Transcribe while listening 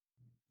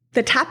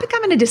The topic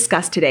I'm going to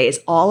discuss today is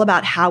all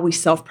about how we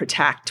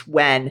self-protect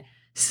when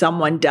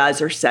someone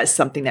does or says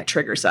something that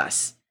triggers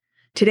us.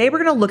 Today,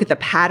 we're going to look at the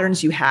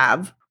patterns you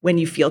have when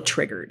you feel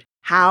triggered,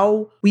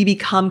 how we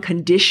become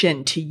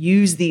conditioned to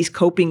use these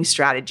coping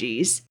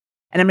strategies.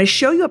 And I'm going to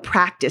show you a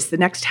practice the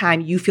next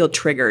time you feel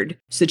triggered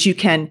so that you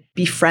can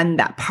befriend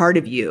that part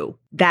of you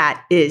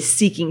that is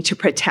seeking to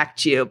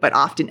protect you, but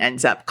often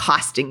ends up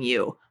costing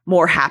you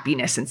more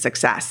happiness and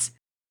success.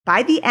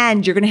 By the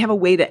end, you're going to have a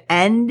way to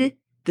end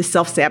the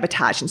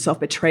self-sabotage and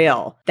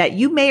self-betrayal that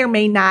you may or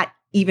may not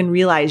even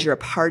realize you're a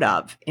part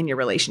of in your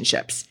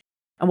relationships.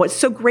 And what's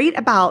so great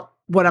about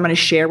what I'm going to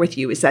share with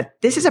you is that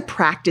this is a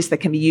practice that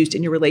can be used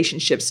in your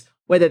relationships,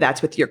 whether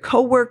that's with your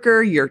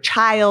coworker, your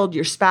child,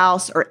 your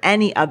spouse, or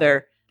any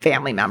other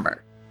family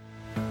member.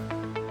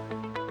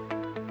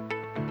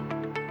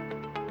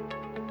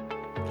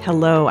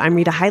 Hello, I'm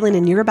Rita Hyland,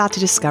 and you're about to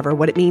discover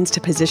what it means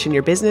to position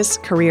your business,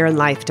 career, and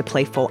life to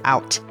play full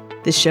out.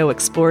 This show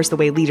explores the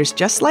way leaders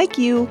just like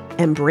you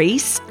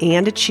embrace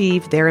and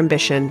achieve their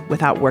ambition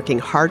without working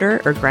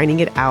harder or grinding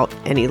it out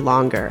any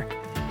longer.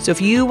 So if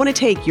you want to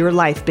take your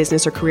life,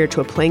 business, or career to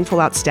a playing full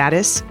out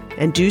status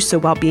and do so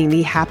while being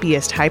the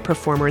happiest high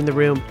performer in the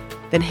room,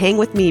 then hang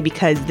with me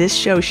because this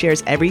show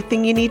shares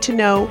everything you need to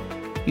know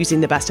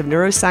using the best of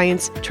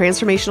neuroscience,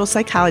 transformational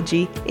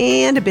psychology,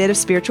 and a bit of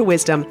spiritual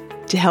wisdom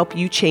to help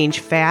you change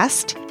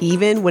fast,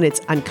 even when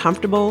it's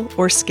uncomfortable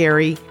or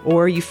scary,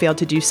 or you failed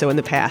to do so in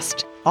the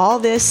past. All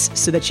this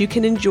so that you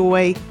can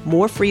enjoy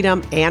more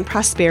freedom and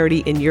prosperity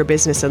in your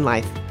business and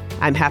life.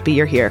 I'm happy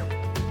you're here.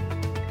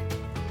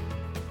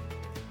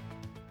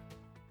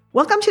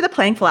 Welcome to the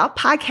Playing Full Out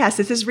podcast.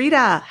 This is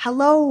Rita.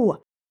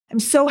 Hello. I'm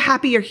so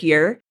happy you're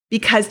here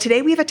because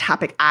today we have a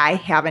topic I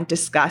haven't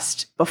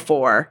discussed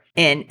before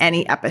in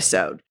any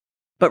episode.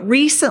 But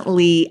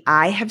recently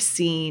I have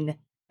seen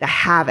the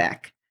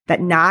havoc that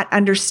not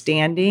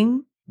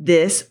understanding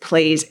this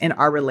plays in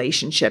our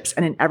relationships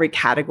and in every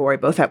category,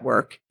 both at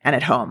work and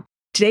at home.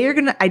 Today, you're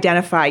going to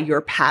identify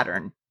your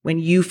pattern when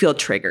you feel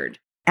triggered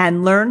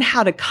and learn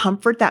how to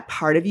comfort that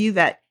part of you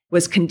that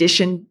was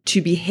conditioned to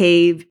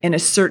behave in a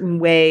certain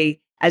way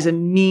as a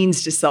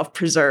means to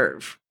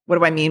self-preserve. What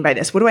do I mean by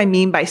this? What do I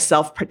mean by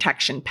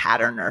self-protection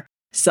pattern or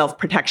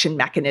self-protection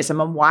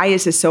mechanism? And why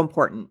is this so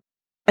important?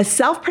 A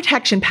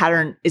self-protection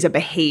pattern is a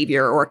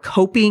behavior or a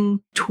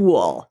coping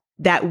tool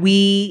that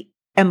we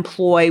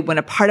employ when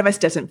a part of us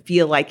doesn't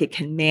feel like it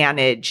can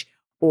manage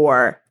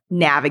or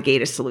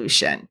navigate a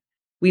solution.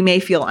 We may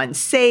feel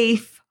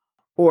unsafe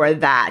or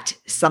that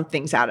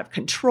something's out of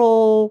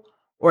control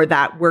or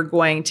that we're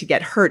going to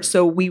get hurt.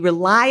 So we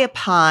rely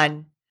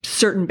upon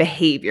certain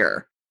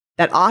behavior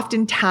that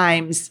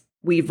oftentimes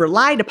we've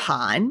relied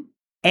upon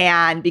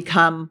and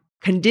become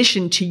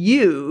conditioned to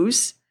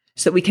use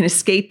so that we can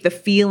escape the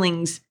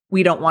feelings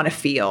we don't want to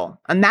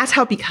feel. And that's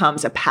how it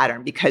becomes a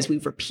pattern because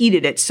we've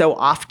repeated it so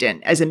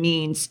often as a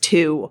means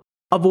to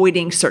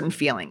avoiding certain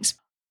feelings.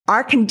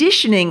 Our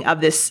conditioning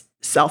of this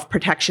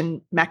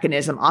self-protection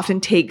mechanism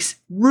often takes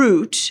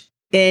root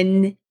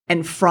in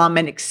and from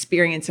an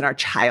experience in our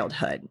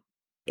childhood.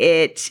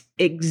 It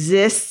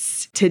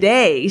exists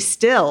today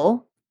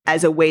still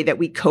as a way that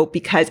we cope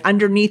because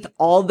underneath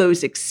all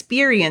those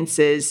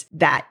experiences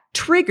that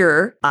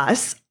trigger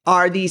us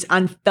are these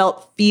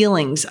unfelt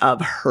feelings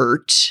of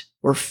hurt,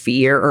 or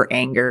fear or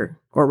anger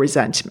or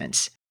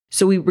resentment.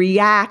 So we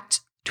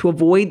react to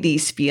avoid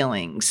these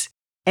feelings.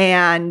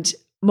 And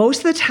most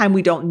of the time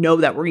we don't know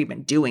that we're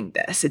even doing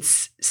this.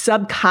 It's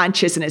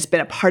subconscious and it's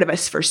been a part of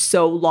us for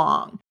so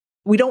long.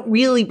 We don't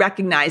really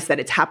recognize that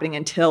it's happening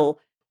until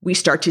we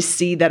start to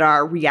see that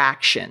our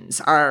reactions,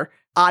 our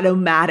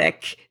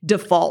automatic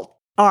default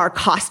are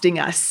costing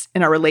us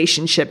in our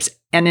relationships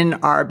and in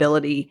our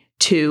ability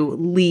to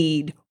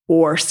lead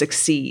or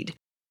succeed.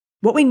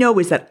 What we know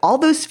is that all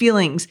those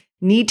feelings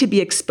need to be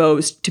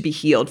exposed to be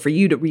healed for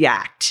you to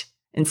react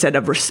instead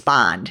of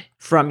respond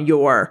from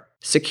your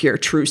secure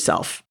true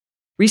self.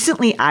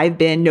 Recently, I've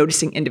been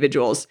noticing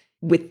individuals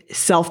with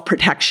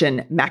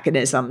self-protection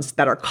mechanisms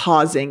that are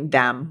causing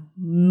them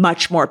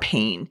much more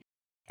pain.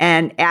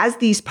 And as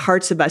these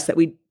parts of us that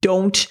we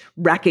don't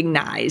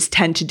recognize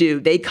tend to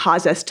do, they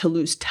cause us to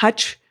lose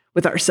touch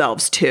with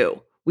ourselves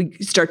too. We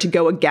start to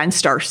go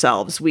against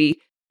ourselves. We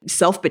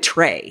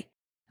self-betray.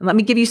 And let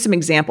me give you some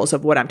examples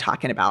of what I'm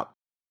talking about.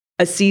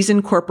 A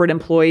seasoned corporate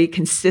employee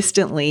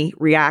consistently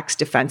reacts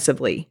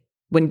defensively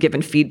when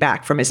given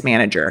feedback from his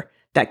manager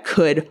that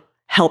could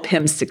help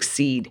him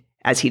succeed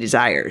as he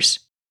desires.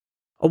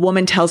 A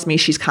woman tells me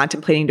she's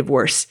contemplating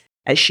divorce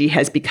as she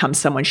has become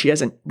someone she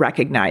doesn't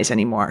recognize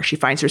anymore. She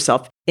finds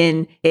herself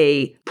in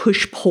a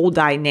push-pull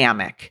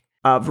dynamic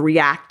of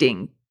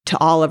reacting to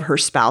all of her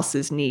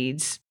spouse's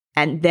needs.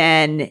 And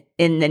then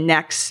in the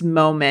next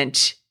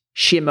moment,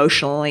 she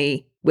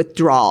emotionally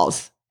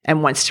withdraws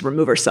and wants to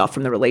remove herself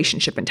from the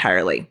relationship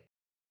entirely.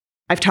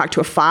 I've talked to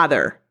a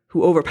father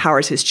who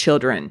overpowers his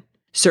children,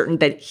 certain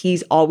that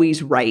he's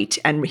always right,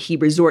 and he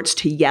resorts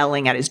to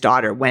yelling at his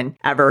daughter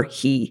whenever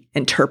he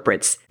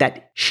interprets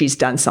that she's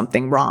done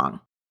something wrong.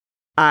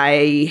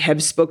 I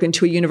have spoken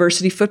to a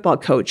university football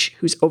coach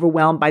who's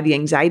overwhelmed by the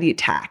anxiety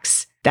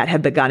attacks that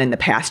have begun in the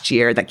past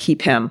year that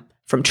keep him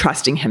from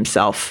trusting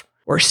himself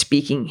or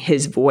speaking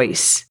his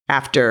voice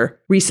after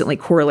recently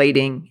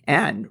correlating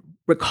and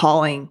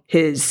recalling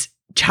his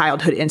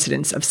childhood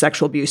incidents of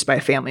sexual abuse by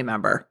a family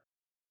member.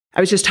 I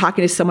was just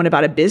talking to someone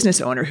about a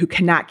business owner who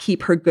cannot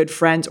keep her good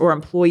friends or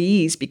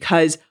employees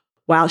because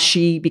while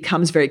she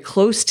becomes very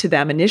close to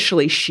them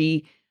initially,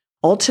 she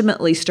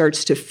ultimately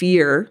starts to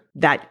fear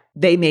that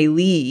they may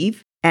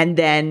leave, and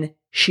then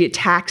she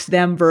attacks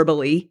them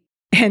verbally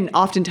and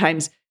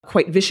oftentimes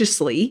quite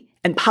viciously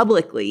and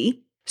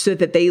publicly so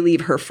that they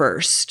leave her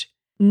first.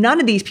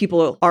 None of these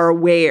people are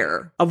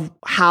aware of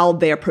how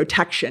their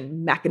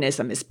protection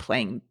mechanism is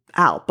playing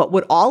out. But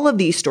what all of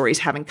these stories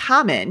have in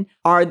common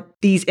are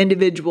these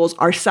individuals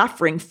are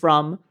suffering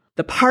from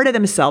the part of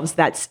themselves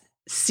that's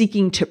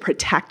seeking to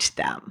protect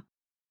them.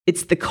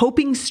 It's the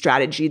coping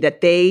strategy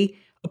that they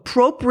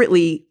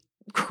appropriately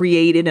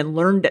created and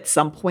learned at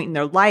some point in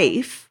their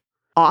life,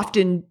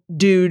 often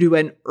due to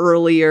an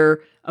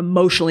earlier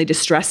emotionally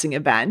distressing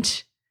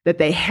event that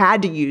they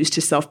had to use to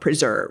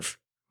self-preserve.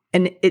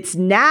 And it's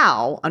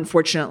now,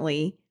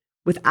 unfortunately,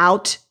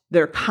 without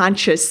their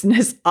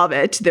consciousness of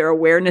it, their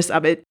awareness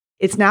of it,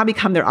 it's now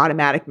become their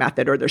automatic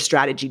method or their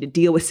strategy to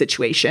deal with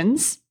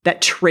situations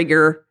that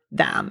trigger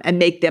them and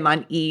make them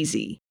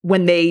uneasy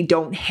when they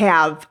don't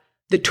have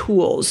the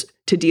tools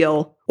to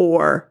deal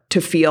or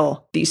to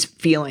feel these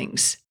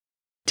feelings.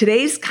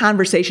 Today's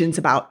conversation is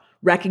about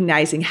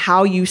recognizing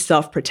how you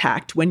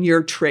self-protect when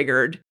you're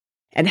triggered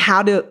and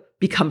how to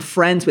become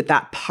friends with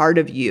that part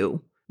of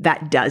you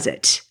that does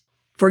it.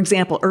 For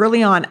example,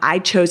 early on, I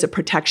chose a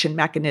protection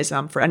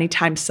mechanism for any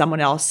time someone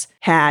else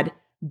had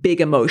big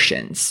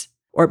emotions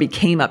or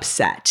became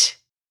upset.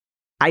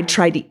 I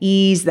tried to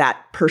ease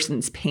that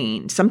person's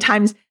pain.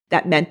 Sometimes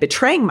that meant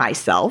betraying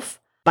myself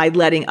by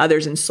letting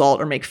others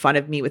insult or make fun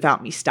of me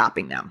without me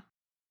stopping them.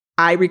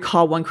 I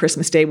recall one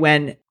Christmas day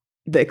when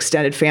the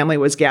extended family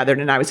was gathered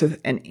and I was with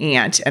an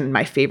aunt and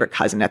my favorite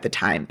cousin at the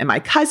time. And my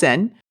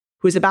cousin,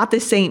 who was about the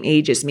same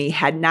age as me,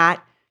 had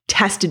not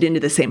tested into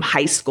the same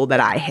high school that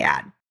I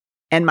had.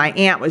 And my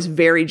aunt was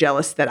very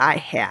jealous that I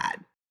had.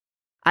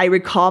 I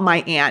recall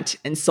my aunt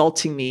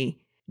insulting me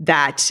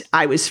that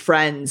I was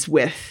friends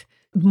with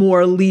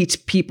more elite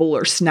people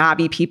or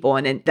snobby people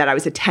and that I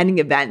was attending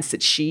events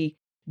that she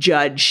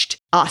judged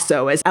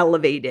also as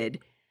elevated.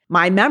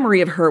 My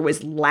memory of her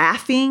was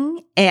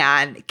laughing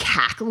and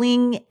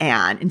cackling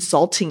and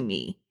insulting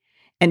me.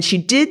 And she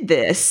did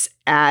this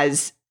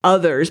as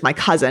others, my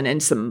cousin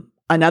and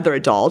another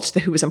adult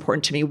who was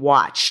important to me,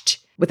 watched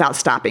without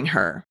stopping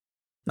her.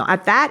 Now,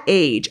 at that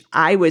age,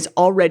 I was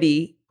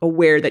already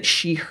aware that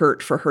she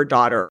hurt for her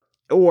daughter,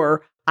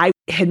 or I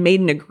had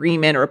made an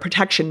agreement or a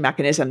protection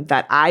mechanism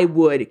that I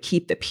would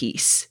keep the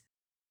peace.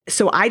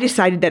 So I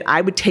decided that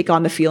I would take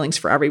on the feelings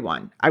for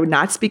everyone. I would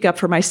not speak up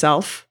for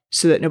myself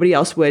so that nobody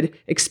else would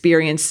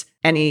experience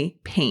any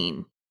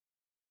pain.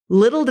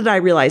 Little did I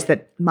realize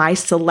that my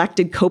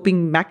selected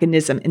coping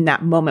mechanism in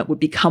that moment would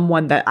become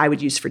one that I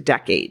would use for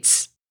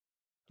decades.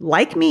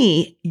 Like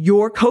me,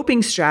 your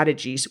coping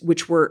strategies,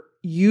 which were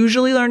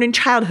usually learned in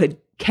childhood,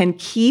 can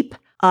keep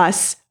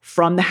us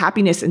from the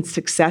happiness and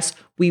success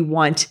we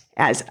want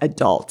as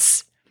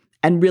adults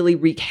and really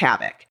wreak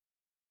havoc.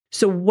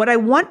 So what I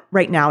want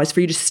right now is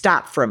for you to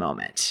stop for a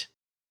moment.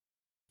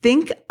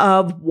 Think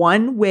of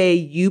one way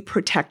you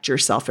protect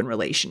yourself in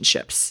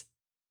relationships.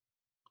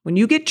 When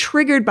you get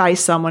triggered by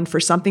someone for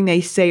something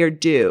they say or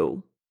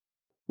do,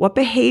 what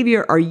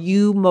behavior are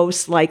you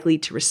most likely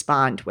to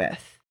respond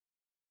with?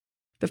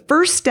 The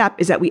first step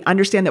is that we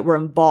understand that we're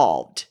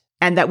involved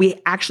and that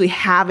we actually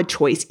have a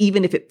choice,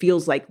 even if it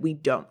feels like we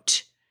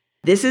don't.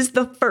 This is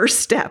the first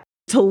step,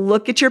 to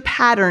look at your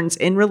patterns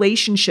in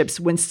relationships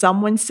when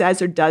someone says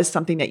or does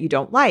something that you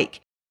don't like.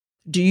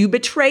 Do you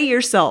betray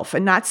yourself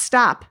and not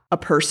stop a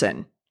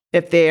person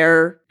if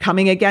they're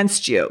coming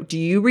against you? Do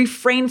you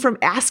refrain from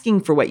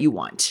asking for what you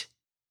want?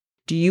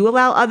 Do you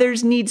allow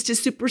others' needs to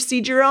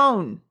supersede your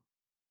own?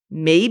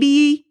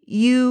 Maybe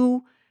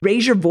you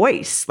raise your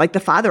voice, like the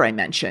father I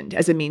mentioned,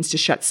 as a means to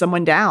shut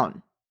someone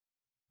down.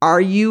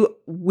 Are you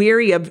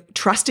weary of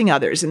trusting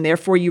others and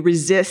therefore you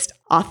resist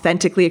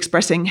authentically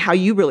expressing how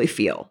you really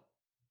feel?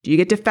 Do you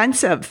get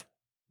defensive?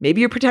 Maybe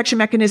your protection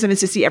mechanism is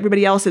to see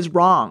everybody else as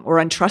wrong or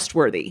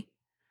untrustworthy.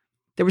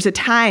 There was a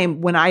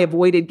time when I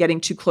avoided getting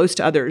too close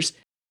to others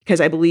because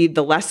I believed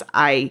the less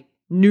I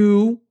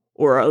knew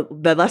or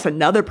the less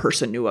another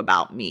person knew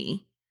about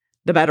me,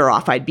 the better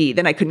off I'd be.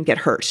 Then I couldn't get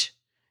hurt.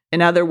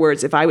 In other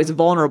words, if I was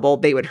vulnerable,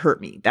 they would hurt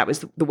me. That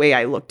was the way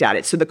I looked at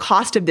it. So the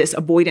cost of this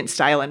avoidance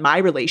style in my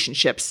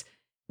relationships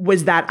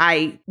was that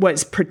I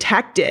was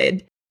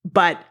protected,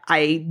 but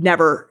I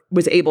never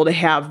was able to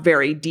have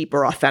very deep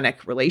or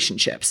authentic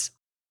relationships.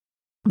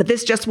 But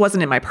this just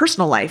wasn't in my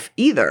personal life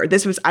either.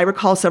 I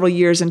recall several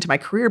years into my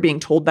career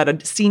being told that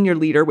a senior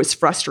leader was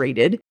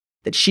frustrated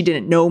that she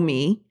didn't know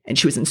me and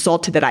she was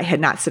insulted that I had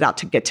not set out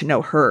to get to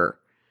know her.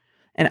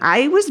 And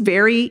I was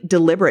very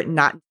deliberate in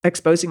not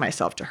exposing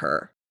myself to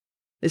her.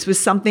 This was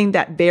something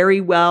that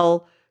very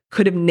well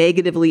could have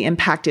negatively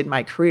impacted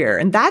my career.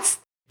 And that's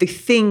the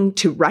thing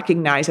to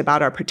recognize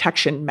about our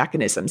protection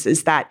mechanisms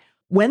is that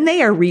when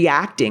they are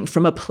reacting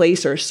from a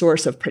place or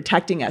source of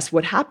protecting us,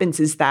 what happens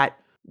is that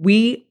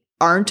we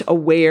aren't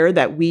aware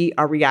that we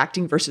are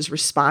reacting versus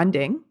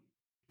responding.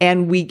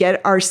 And we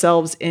get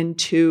ourselves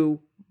into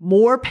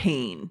more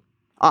pain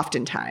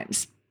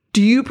oftentimes.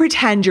 Do you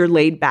pretend you're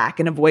laid back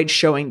and avoid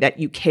showing that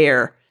you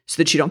care so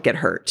that you don't get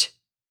hurt?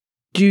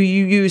 Do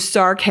you use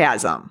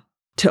sarcasm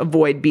to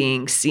avoid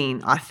being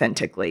seen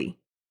authentically?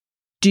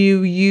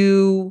 Do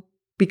you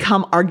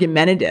become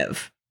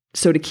argumentative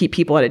so to keep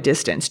people at a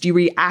distance? Do you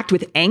react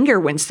with anger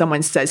when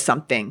someone says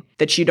something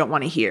that you don't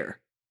want to hear?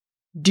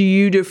 Do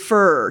you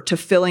defer to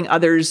filling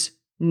others'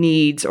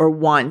 needs or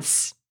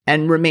wants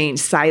and remain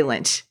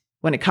silent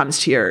when it comes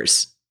to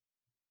yours?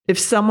 If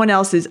someone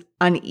else is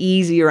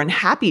uneasy or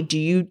unhappy, do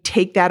you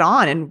take that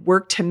on and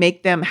work to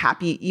make them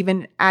happy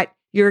even at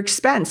your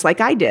expense,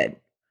 like I did?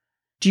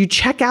 Do you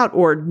check out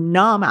or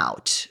numb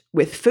out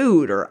with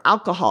food or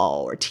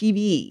alcohol or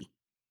TV?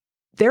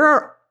 There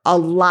are a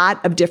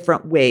lot of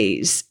different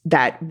ways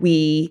that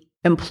we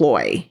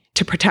employ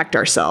to protect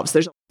ourselves.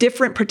 There's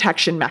different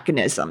protection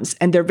mechanisms,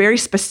 and they're very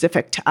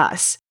specific to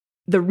us.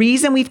 The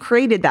reason we've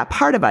created that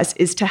part of us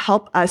is to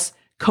help us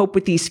cope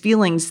with these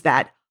feelings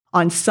that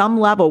on some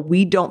level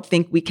we don't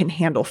think we can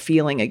handle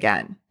feeling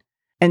again.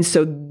 And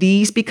so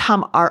these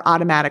become our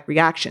automatic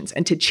reactions.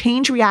 And to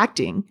change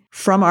reacting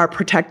from our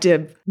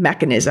protective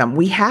mechanism,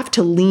 we have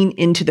to lean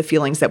into the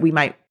feelings that we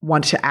might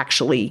want to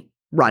actually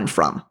run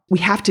from. We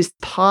have to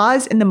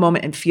pause in the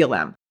moment and feel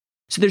them.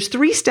 So there's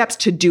 3 steps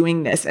to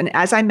doing this. And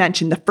as I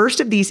mentioned, the first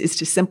of these is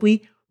to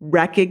simply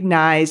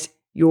recognize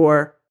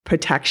your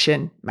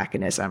protection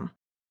mechanism.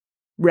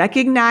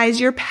 Recognize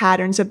your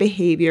patterns of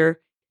behavior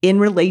in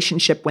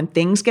relationship when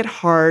things get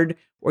hard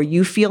or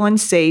you feel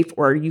unsafe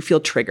or you feel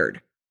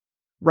triggered.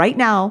 Right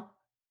now,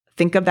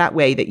 think of that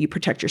way that you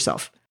protect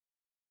yourself.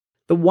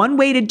 The one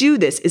way to do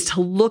this is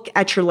to look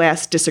at your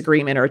last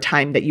disagreement or a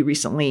time that you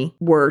recently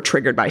were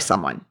triggered by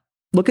someone.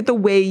 Look at the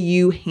way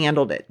you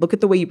handled it. Look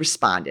at the way you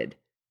responded.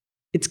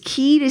 It's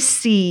key to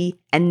see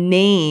and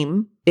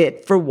name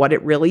it for what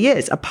it really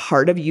is, a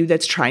part of you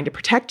that's trying to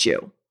protect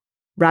you,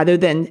 rather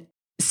than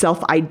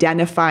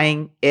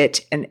self-identifying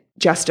it and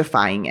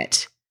justifying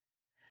it.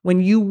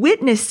 When you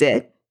witness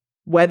it,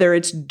 whether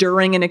it's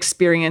during an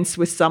experience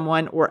with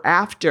someone or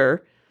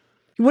after,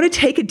 you want to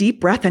take a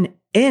deep breath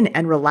in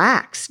and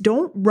relax.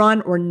 Don't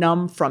run or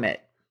numb from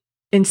it.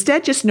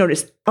 Instead, just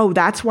notice, oh,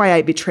 that's why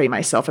I betray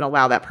myself and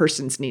allow that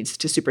person's needs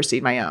to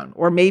supersede my own.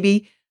 Or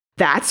maybe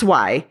that's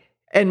why,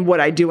 and what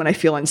I do when I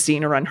feel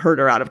unseen or unheard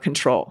or out of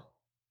control.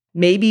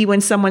 Maybe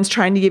when someone's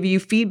trying to give you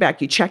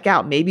feedback, you check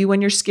out. Maybe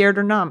when you're scared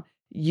or numb,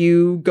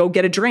 you go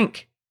get a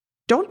drink.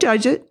 Don't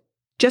judge it.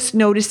 Just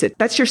notice it.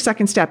 That's your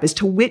second step, is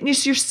to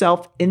witness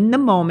yourself in the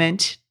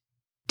moment,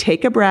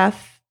 take a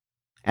breath,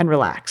 and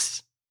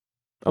relax.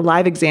 A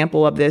live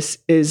example of this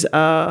is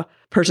a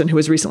person who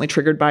was recently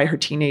triggered by her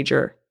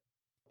teenager.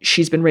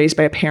 She's been raised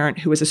by a parent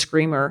who was a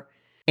screamer,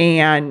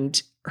 and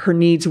her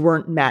needs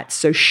weren't met.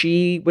 So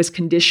she was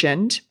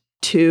conditioned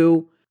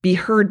to be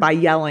heard by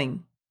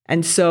yelling.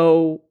 And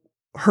so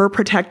her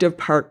protective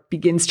part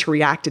begins to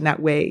react in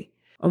that way.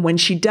 And when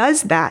she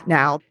does that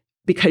now,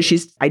 because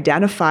she's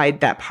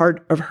identified that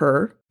part of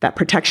her, that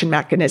protection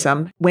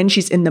mechanism, when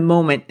she's in the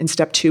moment in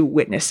step 2,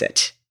 witness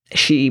it.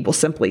 She will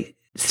simply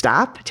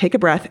stop, take a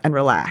breath, and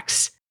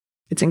relax.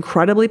 It's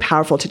incredibly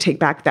powerful to take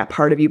back that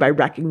part of you by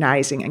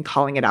recognizing and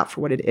calling it out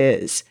for what it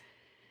is.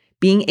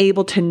 Being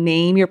able to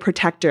name your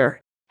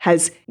protector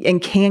has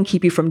and can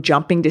keep you from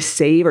jumping to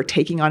save or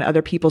taking on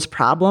other people's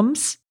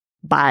problems.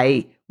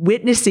 By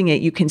witnessing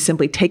it, you can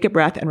simply take a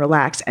breath and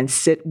relax and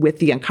sit with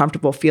the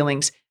uncomfortable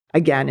feelings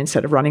again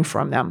instead of running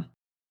from them.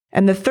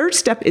 And the third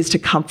step is to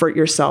comfort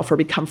yourself or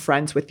become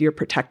friends with your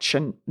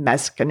protection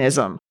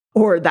mechanism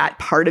or that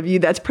part of you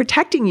that's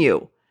protecting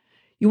you.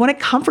 You want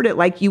to comfort it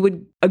like you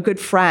would a good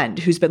friend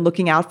who's been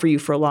looking out for you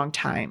for a long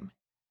time.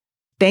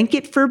 Thank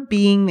it for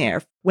being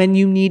there when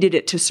you needed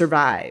it to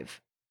survive.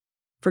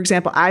 For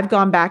example, I've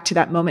gone back to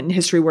that moment in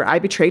history where I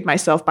betrayed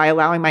myself by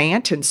allowing my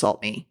aunt to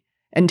insult me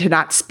and to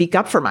not speak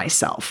up for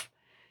myself.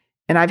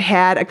 And I've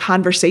had a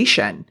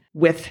conversation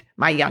with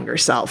my younger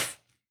self.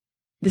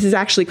 This is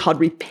actually called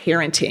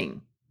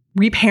reparenting.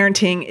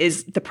 Reparenting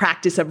is the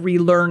practice of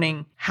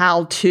relearning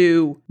how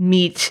to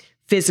meet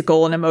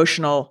physical and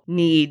emotional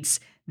needs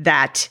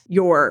that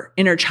your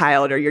inner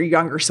child or your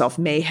younger self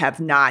may have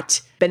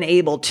not been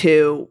able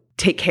to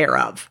take care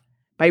of.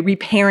 By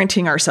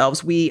reparenting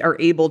ourselves, we are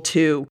able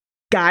to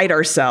guide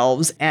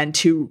ourselves and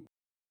to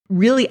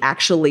really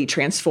actually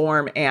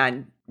transform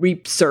and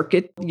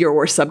recircuit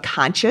your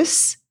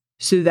subconscious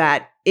so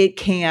that it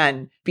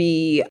can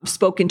be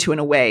spoken to in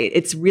a way.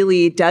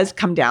 It does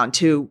come down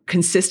to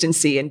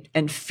consistency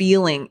and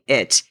feeling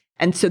it.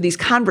 And so these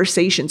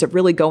conversations of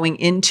really going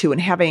into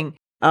and having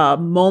a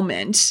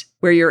moment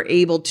where you're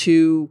able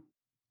to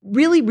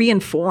really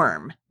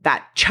reinform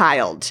that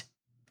child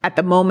at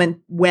the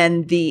moment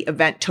when the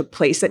event took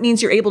place. That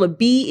means you're able to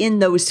be in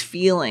those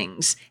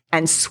feelings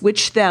and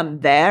switch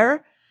them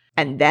there.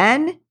 And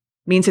then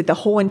means that the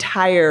whole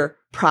entire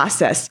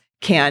process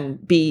can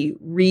be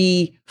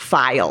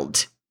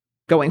refiled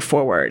going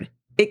forward.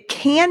 It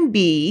can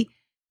be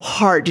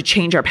hard to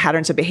change our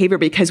patterns of behavior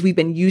because we've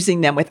been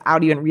using them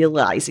without even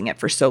realizing it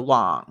for so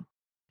long.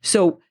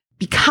 So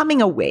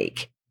becoming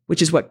awake,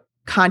 which is what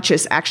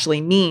conscious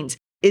actually means,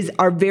 is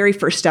our very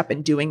first step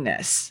in doing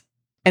this.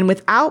 And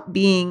without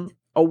being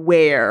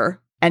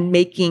aware and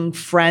making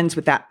friends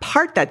with that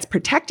part that's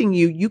protecting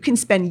you, you can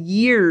spend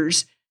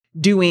years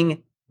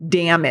doing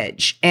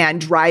damage and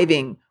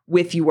driving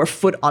with your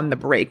foot on the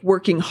brake,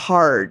 working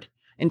hard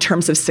in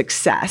terms of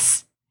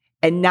success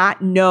and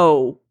not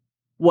know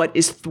what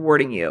is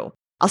thwarting you.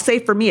 I'll say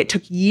for me, it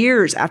took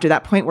years after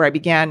that point where I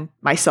began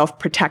my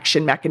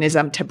self-protection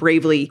mechanism to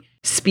bravely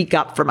speak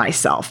up for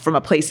myself from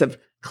a place of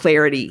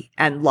clarity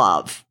and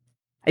love.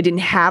 I didn't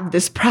have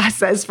this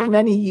process for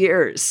many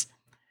years,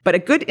 but a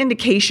good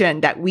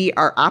indication that we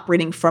are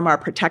operating from our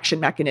protection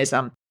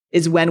mechanism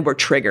is when we're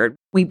triggered.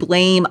 We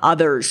blame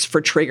others for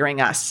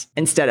triggering us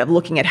instead of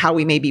looking at how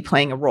we may be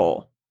playing a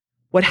role.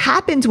 What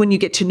happens when you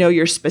get to know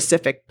your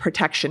specific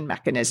protection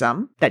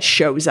mechanism that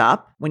shows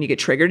up when you get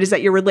triggered is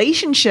that your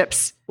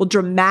relationships will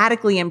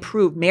dramatically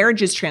improve.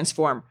 Marriages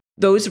transform.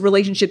 Those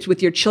relationships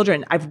with your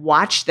children, I've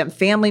watched them,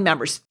 family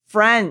members,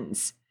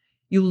 friends.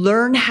 You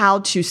learn how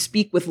to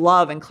speak with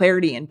love and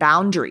clarity and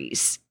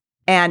boundaries.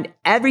 And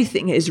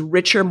everything is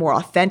richer, more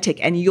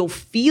authentic, and you'll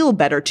feel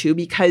better too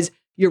because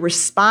you're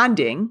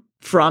responding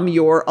from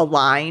your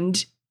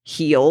aligned,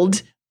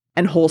 healed,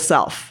 and whole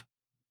self.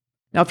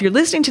 Now, if you're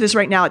listening to this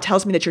right now, it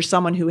tells me that you're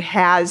someone who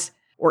has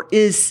or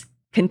is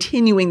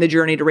continuing the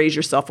journey to raise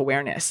your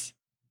self-awareness.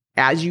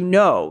 As you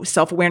know,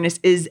 self-awareness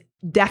is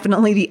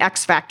definitely the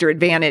X factor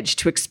advantage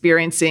to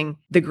experiencing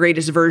the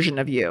greatest version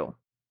of you.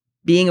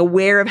 Being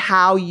aware of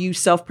how you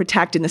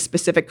self-protect and the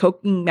specific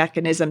coping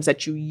mechanisms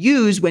that you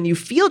use when you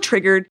feel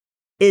triggered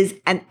is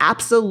an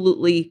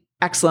absolutely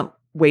excellent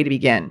way to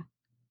begin.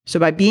 So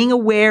by being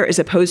aware as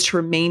opposed to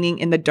remaining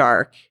in the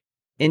dark,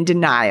 in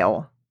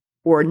denial,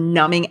 or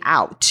numbing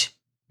out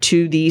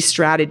to these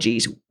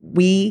strategies,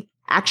 we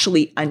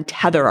actually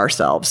untether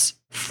ourselves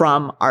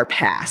from our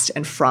past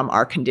and from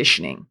our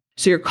conditioning.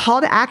 So your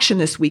call to action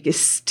this week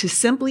is to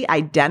simply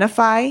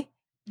identify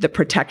the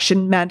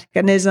protection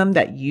mechanism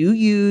that you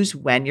use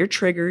when you're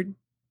triggered.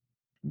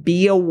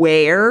 Be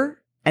aware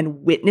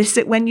and witness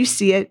it when you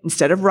see it.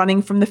 Instead of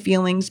running from the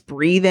feelings,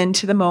 breathe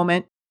into the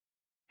moment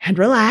and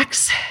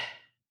relax.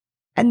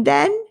 And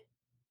then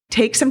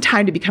take some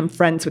time to become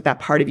friends with that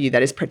part of you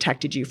that has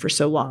protected you for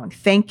so long.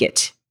 Thank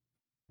it.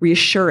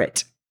 Reassure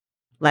it.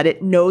 Let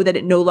it know that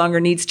it no longer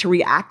needs to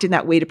react in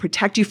that way to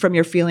protect you from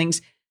your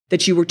feelings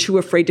that you were too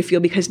afraid to feel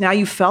because now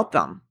you felt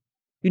them.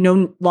 You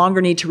no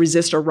longer need to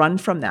resist or run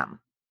from them.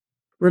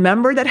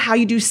 Remember that how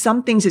you do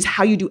some things is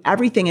how you do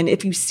everything. And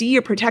if you see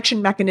your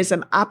protection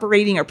mechanism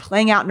operating or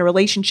playing out in a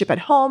relationship at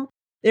home,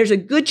 there's a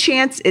good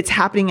chance it's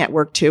happening at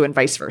work too and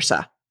vice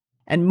versa.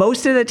 And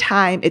most of the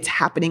time, it's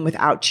happening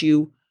without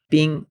you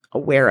being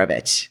aware of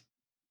it.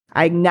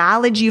 I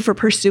acknowledge you for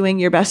pursuing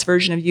your best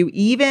version of you,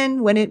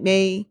 even when it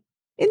may,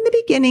 in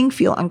the beginning,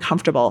 feel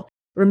uncomfortable.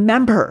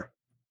 Remember,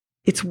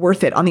 it's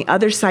worth it. On the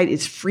other side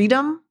is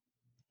freedom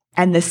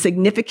and the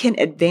significant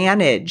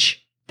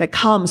advantage that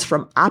comes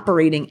from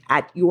operating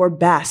at your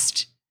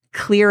best,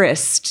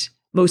 clearest,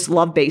 most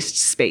love-based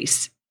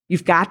space.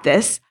 You've got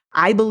this.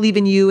 I believe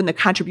in you and the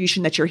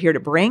contribution that you're here to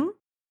bring.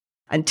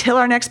 Until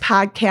our next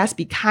podcast,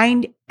 be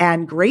kind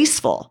and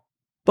graceful,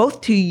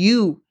 both to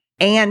you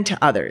and to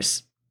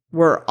others.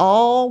 We're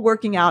all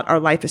working out our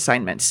life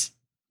assignments.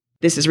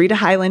 This is Rita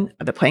Hyland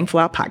of the Playing Full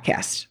Out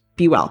podcast.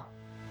 Be well.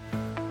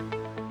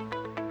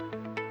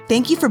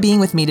 Thank you for being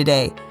with me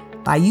today.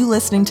 By you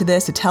listening to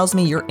this, it tells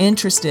me you're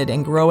interested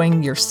in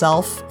growing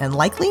yourself and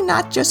likely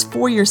not just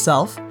for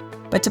yourself,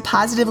 but to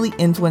positively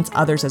influence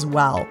others as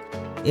well.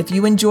 If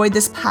you enjoyed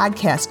this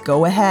podcast,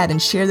 go ahead and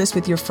share this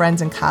with your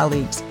friends and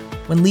colleagues.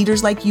 When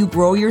leaders like you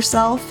grow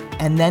yourself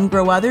and then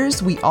grow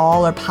others, we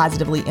all are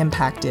positively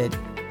impacted.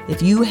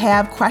 If you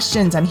have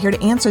questions, I'm here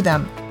to answer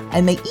them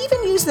and may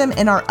even use them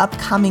in our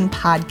upcoming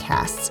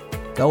podcasts.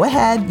 Go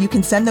ahead. You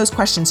can send those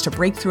questions to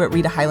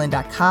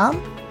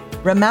breakthrough@ritahyland.com.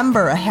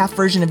 Remember, a half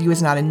version of you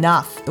is not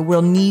enough. The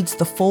world needs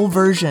the full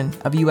version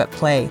of you at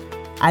play.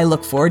 I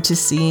look forward to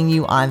seeing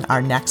you on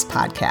our next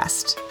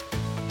podcast.